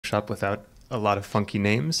shop without a lot of funky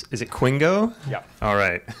names. Is it Quingo? Yeah. All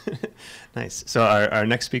right. Nice. So our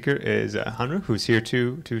next speaker is Hanru, who's here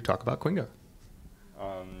to talk about Quingo.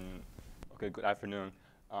 Okay, good afternoon.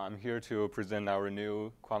 I'm here to present our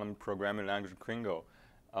new quantum programming language, Quingo.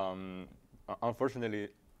 Unfortunately,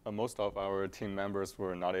 most of our team members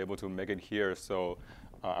were not able to make it here, so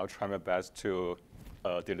I'll try my best to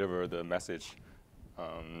deliver the message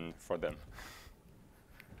for them.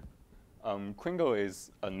 Quingo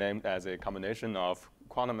is named as a combination of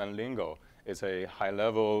quantum and lingo. It's a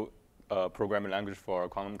high-level programming language for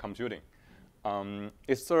quantum computing.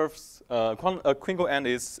 It serves, Quingo and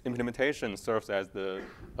its implementation serves as the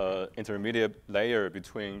intermediate layer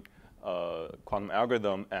between quantum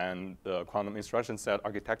algorithm and the quantum instruction set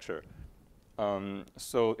architecture.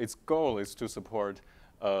 So its goal is to support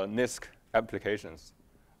NISQ applications.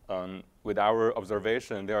 With our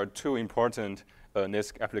observation, there are two important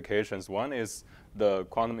NISQ applications. One is the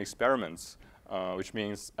quantum experiments, which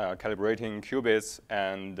means calibrating qubits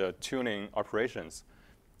and tuning operations.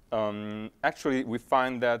 Actually, we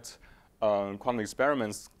find that quantum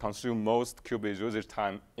experiments consume most qubit usage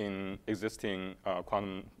time in existing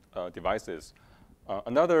quantum devices.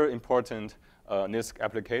 Another important NISQ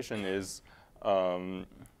application is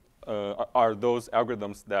are those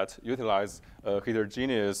algorithms that utilize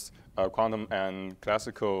heterogeneous quantum and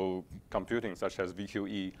classical computing, such as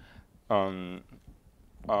VQE.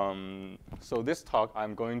 So this talk,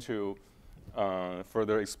 I'm going to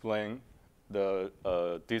further explain the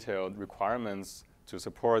detailed requirements to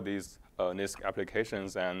support these NISQ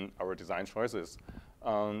applications and our design choices.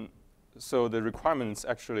 So the requirements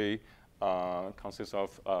actually consist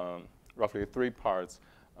of roughly three parts.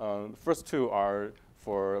 First two are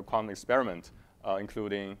for quantum experiment,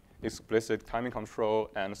 including explicit timing control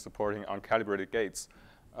and supporting uncalibrated gates.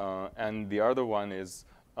 And the other one is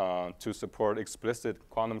to support explicit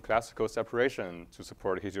quantum classical separation to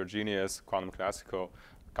support heterogeneous quantum classical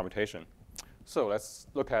computation. So let's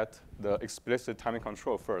look at the explicit timing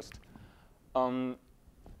control first.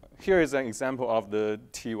 Here is an example of the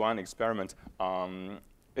T1 experiment.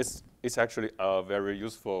 It's actually a very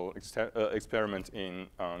useful experiment in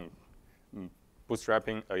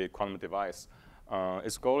bootstrapping a quantum device.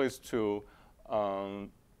 Its goal is to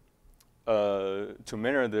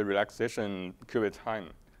measure the relaxation qubit time.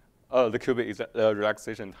 The qubit is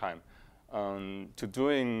relaxation time. In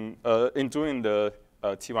doing the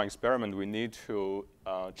T1 experiment, we need to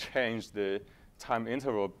change the time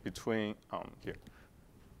interval between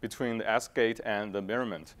between the S gate and the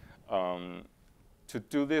measurement. To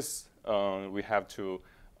do this, we have to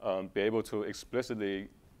be able to explicitly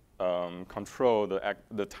control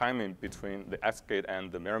the timing between the S gate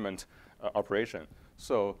and the measurement operation.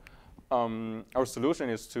 So our solution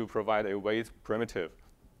is to provide a weight primitive.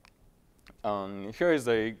 Here is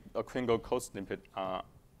a Quingo code snippet.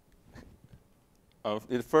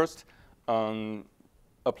 It first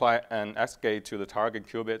apply an S gate to the target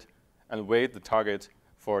qubit and wait the target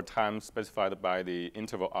for time specified by the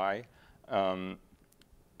interval I. And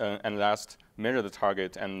last, measure the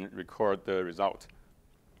target and record the result.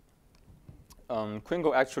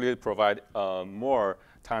 Quingo actually provide more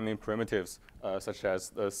timing primitives, such as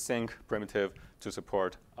the sync primitive to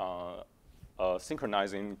support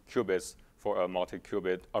synchronizing qubits for a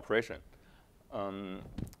multi-qubit operation.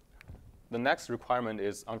 The next requirement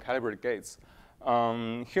is uncalibrated gates.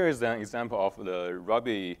 Here is an example of the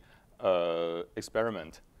Ruby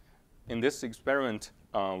experiment. In this experiment,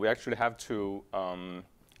 we actually have to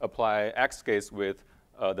apply X gates with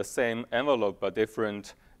the same envelope but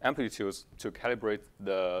different amplitudes to calibrate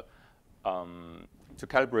the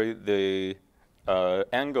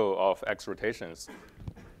angle of X rotations.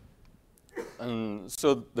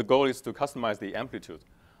 So the goal is to customize the amplitude.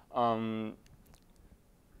 To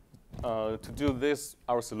do this,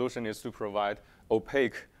 our solution is to provide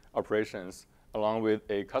opaque operations along with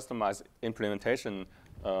a customized implementation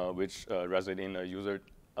which resides in a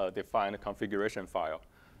user-defined configuration file.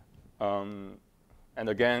 And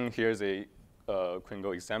again, here's a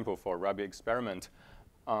Quingo example for Ruby experiment.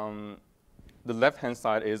 The left-hand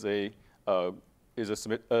side is a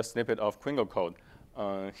snippet of Quingo code.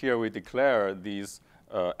 Here we declare these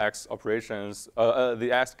X operations, the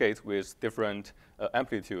X gate with different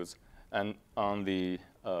amplitudes. And on the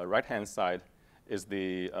right-hand side is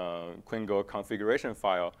the Quingo configuration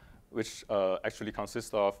file, which actually consists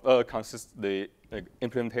the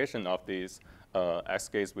implementation of these X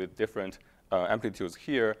gates with different amplitudes.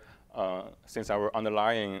 Here, since our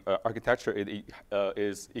underlying architecture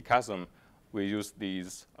is ECASM, we use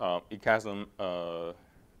these ECASM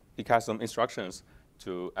instructions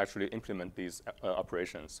to actually implement these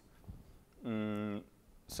operations.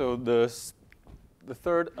 So the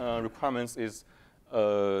third requirement is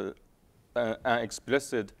an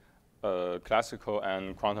explicit classical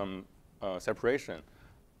and quantum separation.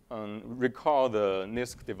 Recall the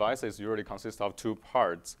NISQ devices usually consist of two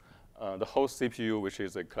parts. The host CPU, which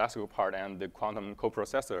is a classical part, and the quantum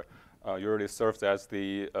coprocessor usually serves as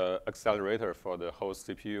the accelerator for the host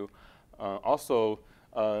CPU. Also,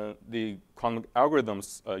 the quantum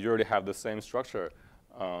algorithms usually have the same structure.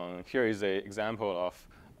 Here is an example of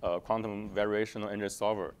quantum variational engine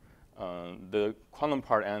solver. The quantum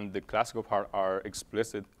part and the classical part are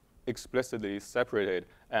explicitly separated,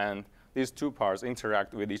 and these two parts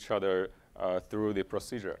interact with each other through the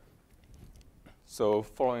procedure. So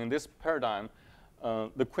following this paradigm,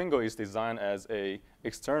 the Quingo is designed as an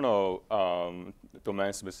external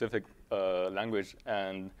domain-specific language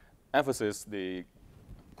and emphasizes the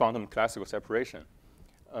quantum classical separation.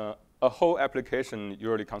 A whole application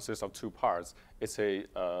usually consists of two parts. It's a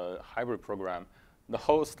hybrid program. The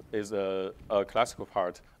host is a classical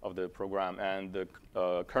part of the program, and the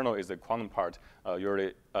kernel is a quantum part,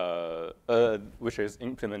 usually, which is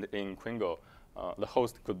implemented in Quingo. The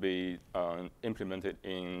host could be implemented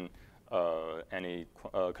in any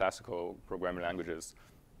classical programming languages.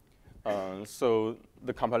 So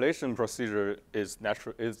the compilation procedure is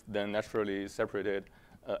then naturally separated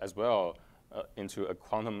as well into a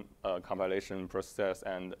quantum compilation process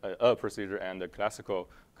and a procedure and a classical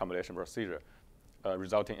compilation procedure,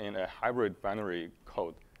 resulting in a hybrid binary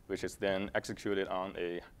code, which is then executed on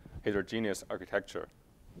a heterogeneous architecture.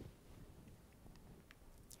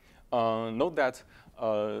 Note that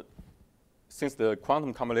since the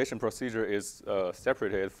quantum compilation procedure is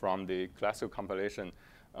separated from the classical compilation,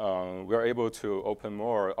 we are able to open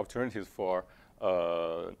more opportunities for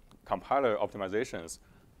compiler optimizations.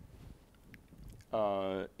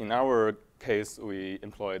 In our case, we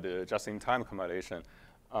employ the just-in-time compilation.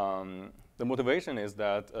 The motivation is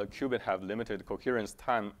that a qubit have limited coherence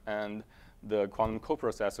time, and the quantum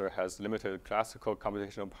coprocessor has limited classical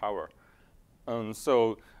computational power.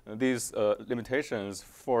 So these limitations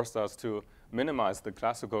force us to minimize the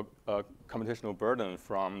classical computational burden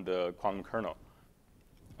from the quantum kernel.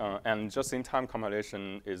 And just-in-time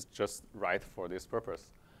compilation is just right for this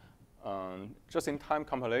purpose. Just-in-time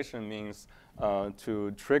compilation means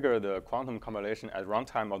to trigger the quantum compilation at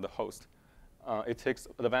runtime of the host. It takes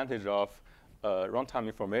advantage of runtime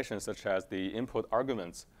information such as the input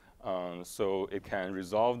arguments, so it can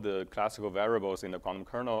resolve the classical variables in the quantum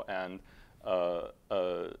kernel and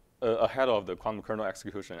ahead of the quantum kernel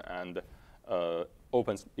execution, and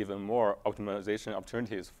opens even more optimization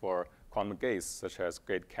opportunities for quantum gates, such as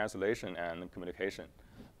gate cancellation and communication.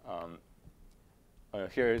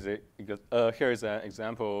 Here is an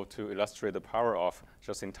example to illustrate the power of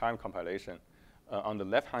just-in-time compilation. On the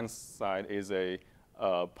left-hand side is a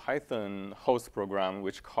Python host program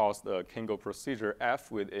which calls the Quingo procedure f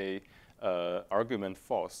with a argument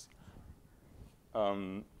false.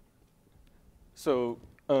 So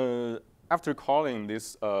after calling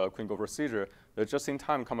this Quingo procedure, the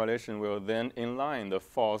just-in-time compilation will then inline the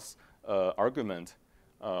false argument,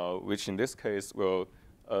 which in this case will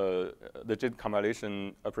the JIT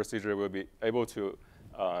compilation procedure will be able to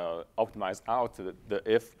optimize out the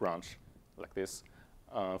if branch like this.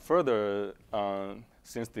 Further,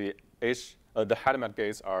 since the head-map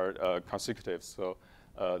gates are consecutive, so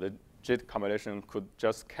the JIT compilation could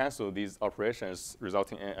just cancel these operations,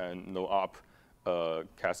 resulting in a no-op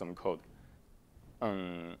chasm code.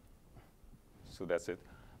 So that's it.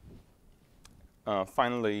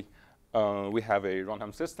 Finally, we have a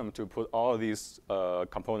runtime system to put all these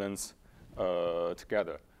components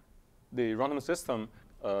together. The runtime system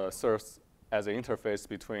serves as an interface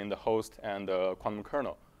between the host and the quantum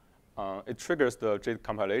kernel. It triggers the JIT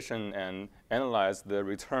compilation and analyzes the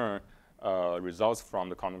return results from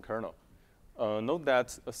the quantum kernel. Note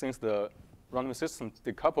that since the runtime system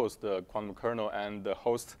decouples the quantum kernel and the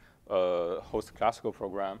host classical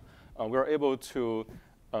program, we're able to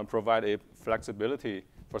provide a flexibility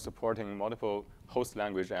for supporting multiple host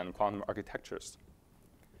language and quantum architectures.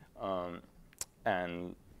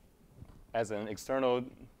 And as an external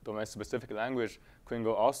domain-specific language,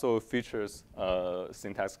 Quingo also features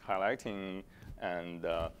syntax highlighting and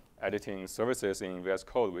editing services in VS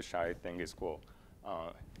Code, which I think is cool.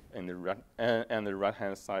 And the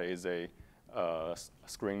right-hand side is a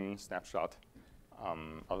screen snapshot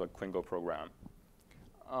of the Quingo program.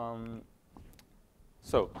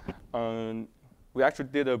 We actually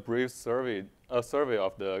did a brief survey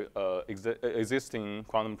of the existing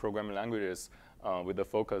quantum programming languages with the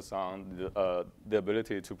focus on the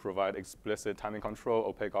ability to provide explicit timing control,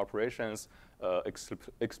 opaque operations,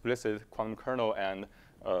 explicit quantum kernel, and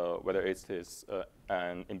whether it is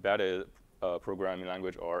an embedded programming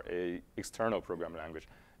language or a external programming language.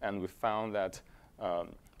 And we found that,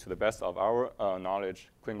 to the best of our knowledge,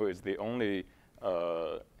 Quingo is the only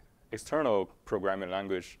external programming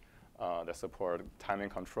language that support timing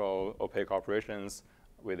control, opaque operations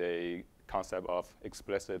with a concept of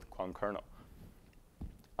explicit quantum kernel.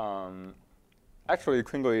 Actually,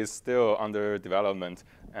 Quingo is still under development,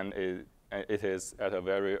 and it is at a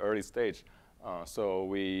very early stage. So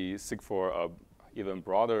we seek for a even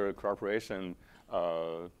broader cooperation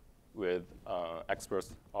with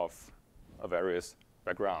experts of various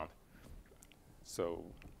background. So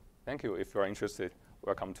thank you. If you are interested,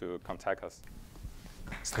 welcome to contact us.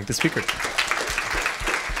 Let's thank the speaker.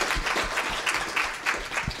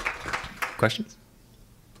 Questions?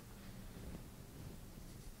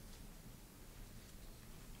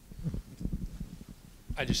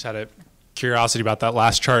 I just had a curiosity about that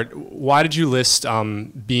last chart. Why did you list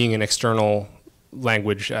being an external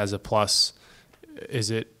language as a plus?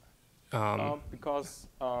 Is it? Because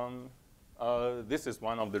this is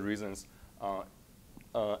one of the reasons.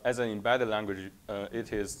 As an embedded language,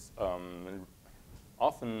 it is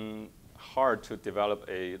often hard to develop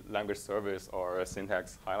a language service or a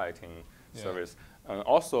syntax highlighting service. And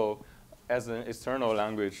also, as an external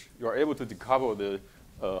language, you are able to decouple the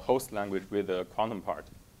host language with the quantum part.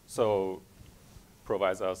 So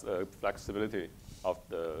provides us flexibility of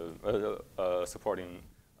the supporting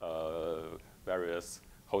various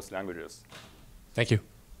host languages. Thank you.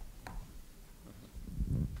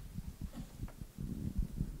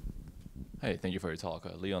 Hey, thank you for your talk.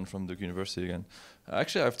 Leon from Duke University again.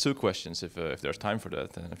 Actually, I have two questions, if there's time for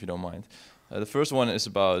that, if you don't mind. The first one is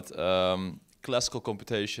about classical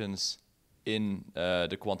computations in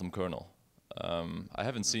the quantum kernel. I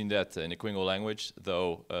haven't seen that in the Quingo language,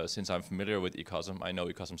 though since I'm familiar with eCosm, I know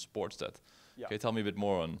eCosm supports that. Yeah. Can you tell me a bit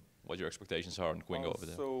more on what your expectations are in Quingo over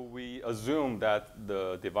there? So we assume that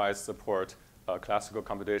the device support classical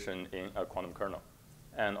computation in a quantum kernel,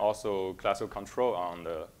 and also classical control on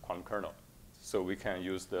the quantum kernel. So we can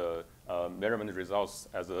use the measurement results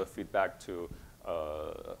as a feedback to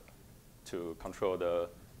control the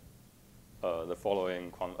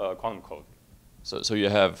following quantum code. So you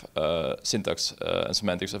have syntax and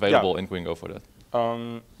semantics available in Quingo for that?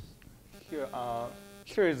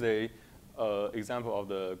 Here is a example of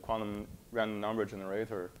the quantum random number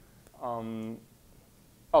generator. Oh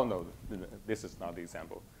no, this is not the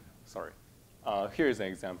example. Sorry. Here is an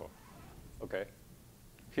example. Okay.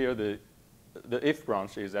 Here the if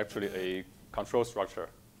branch is actually a control structure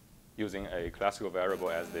using a classical variable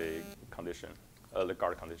as the condition, the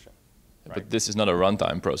guard condition. Right? But this is not a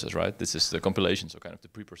runtime process, right? This is the compilation, so kind of the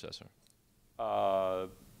preprocessor.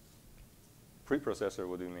 Preprocessor,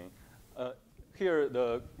 what do you mean? Here,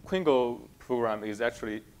 the Quingo program is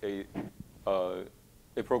actually a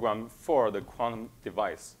program for the quantum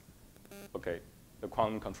device, okay, the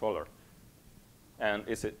quantum controller. And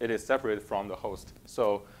it is separated from the host.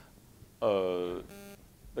 So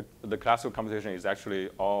the classical computation is actually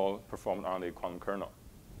all performed on the quantum kernel.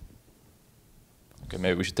 Okay,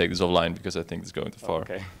 maybe we should take this offline because I think it's going too far.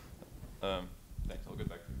 Okay. Thanks, I'll get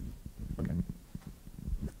back to you. Okay.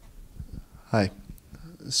 Hi.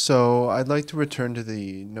 So I'd like to return to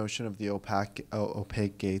the notion of the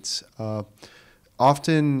opaque gates.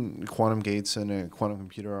 Often quantum gates in a quantum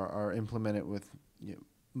computer are implemented with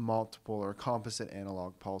multiple or composite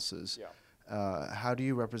analog pulses. Yeah. How do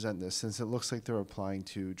you represent this? Since it looks like they're applying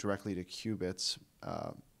directly to qubits,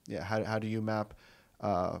 how do you map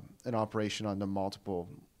an operation onto multiple,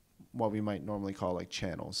 what we might normally call like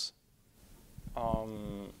channels?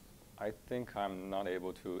 I think I'm not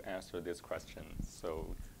able to answer this question.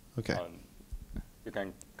 So okay. You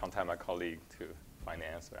can contact my colleague to find the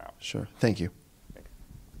answer out. Sure. Thank you.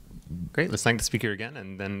 Great. Let's thank the speaker again.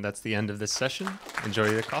 And then that's the end of this session. Enjoy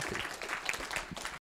your coffee.